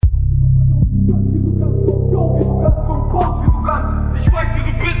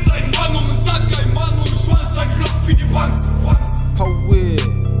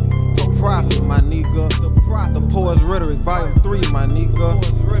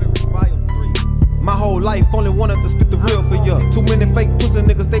life, only wanted to spit the real for ya. Too many fake pussy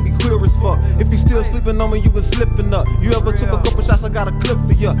niggas, they be queer as fuck. If you still sleeping on me, you been slipping up. You ever took a couple shots, I got a clip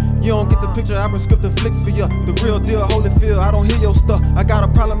for ya. You don't get the picture, I been scripting flicks for ya. The real deal, Holyfield, I don't hear your stuff. I got a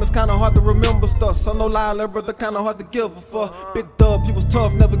problem, it's kinda hard to remember stuff. So no lie, little brother, kinda hard to give a fuck. Big dub, he was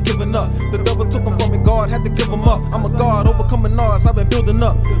tough, never giving up. The devil took him from me, God had to give him up. I'm a god, overcoming odds, I've been building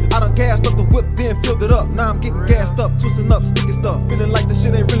up. I done gassed up the whip, then filled it up. Now I'm getting gassed up, twisting up, sticky stuff. Feeling like the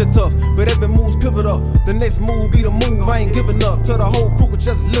shit ain't really tough, but every move's pivot up. The next move be the move, I ain't giving up. Tell the whole crew could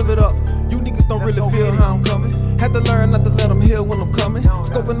just live it up. You niggas don't really feel how I'm coming. Had to learn not to let them hear when I'm coming.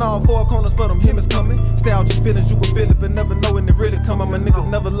 Scoping all four corners for them hymns coming. Stay out your feelings, you can feel it, but never know when it really coming. My niggas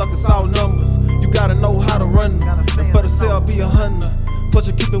never luck, it's all numbers. You gotta know how to run them. And for the sale, be 100. Plus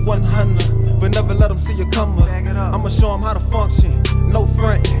you keep it 100, but never let them see you come up. I'ma show them how to function, no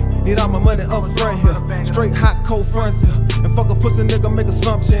frontin'. Need all my money up front here, straight hot cold fronts here. And fuck a pussy nigga, make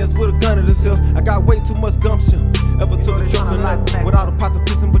assumptions with a gun at this hill. I got way too much gumption. Ever took a trip in life without a pot to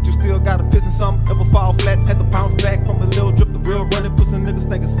pissin', but you still gotta piss in something. Ever fall flat, had to bounce back from a little drip, the real running. Pussy niggas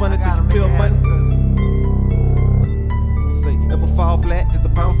think it's funny till you peel money. Say, ever fall flat, had to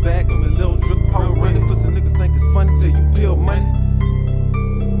bounce back from a little drip, the real running. Pussy niggas think it's funny till you peel money.